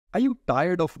Are you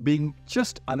tired of being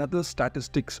just another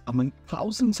statistics among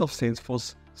thousands of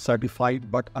Salesforce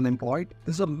certified but unemployed?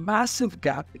 There's a massive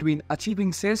gap between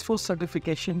achieving Salesforce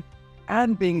certification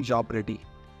and being job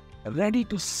ready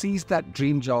to seize that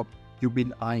dream job you've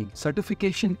been eyeing.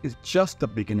 Certification is just the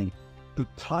beginning. To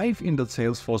thrive in the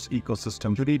Salesforce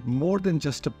ecosystem, you need more than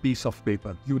just a piece of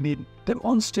paper. You need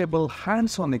demonstrable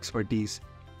hands-on expertise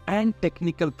and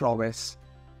technical prowess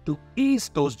to ease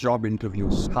those job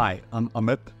interviews. Hi, I'm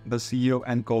Amit, the CEO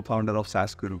and co-founder of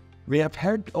saasguru. We have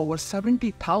helped over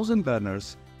 70,000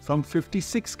 learners from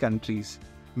 56 countries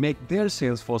make their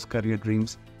Salesforce career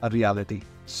dreams a reality.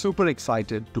 Super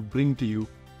excited to bring to you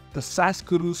the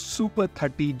saasguru Super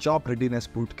 30 Job Readiness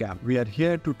Bootcamp. We are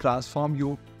here to transform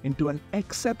you into an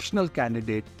exceptional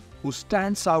candidate who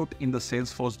stands out in the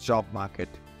Salesforce job market.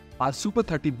 Our Super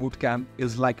 30 Bootcamp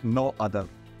is like no other.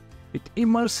 It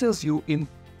immerses you in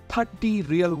 30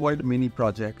 real-world mini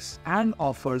projects and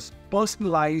offers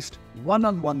personalized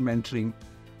one-on-one mentoring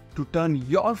to turn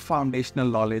your foundational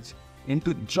knowledge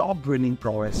into job-winning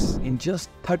prowess. In just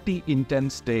 30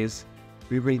 intense days,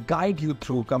 we will guide you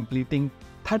through completing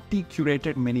 30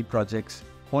 curated mini projects,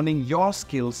 honing your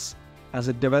skills as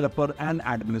a developer and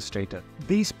administrator.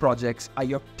 These projects are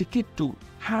your ticket to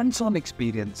hands-on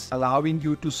experience, allowing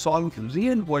you to solve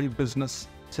real-world business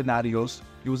scenarios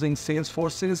using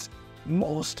Salesforce's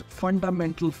most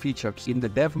fundamental features. In the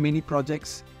dev mini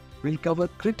projects, we'll cover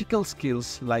critical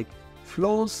skills like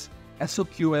flows,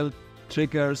 SOQL,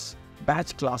 triggers,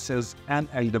 batch classes, and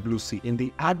LWC. In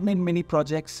the admin mini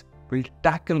projects, we'll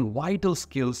tackle vital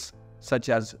skills such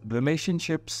as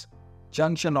relationships,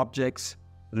 junction objects,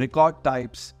 record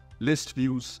types, list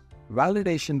views,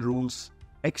 validation rules,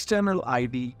 external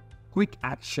ID, quick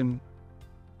action,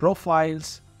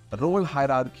 profiles, role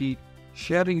hierarchy,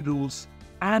 sharing rules,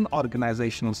 and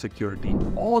organizational security.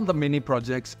 All the mini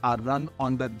projects are run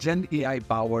on the Gen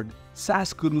AI-powered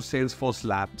saasguru Salesforce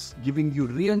Labs, giving you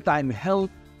real-time help,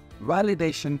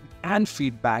 validation, and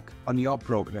feedback on your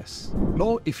progress.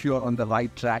 Know if you are on the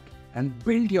right track and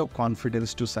build your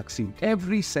confidence to succeed.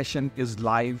 Every session is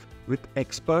live with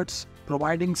experts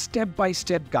providing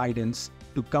step-by-step guidance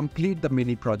to complete the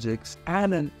mini projects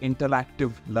and an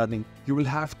interactive learning. You will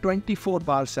have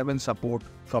 24/7 support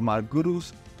from our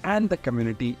gurus and the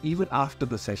community even after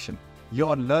the session.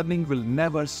 Your learning will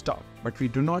never stop, but we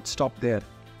do not stop there.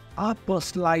 Our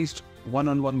personalized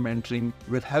one-on-one mentoring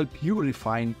will help you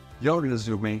refine your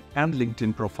resume and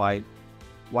LinkedIn profile,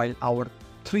 while our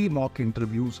 3 mock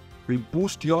interviews will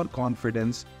boost your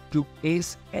confidence to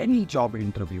ace any job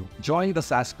interview. Join the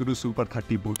saasguru Super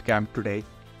 30 Bootcamp today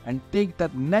and take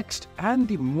that next and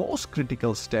the most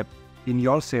critical step in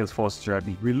your Salesforce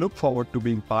journey. We look forward to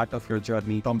being part of your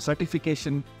journey from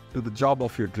certification to the job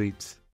of your dreams.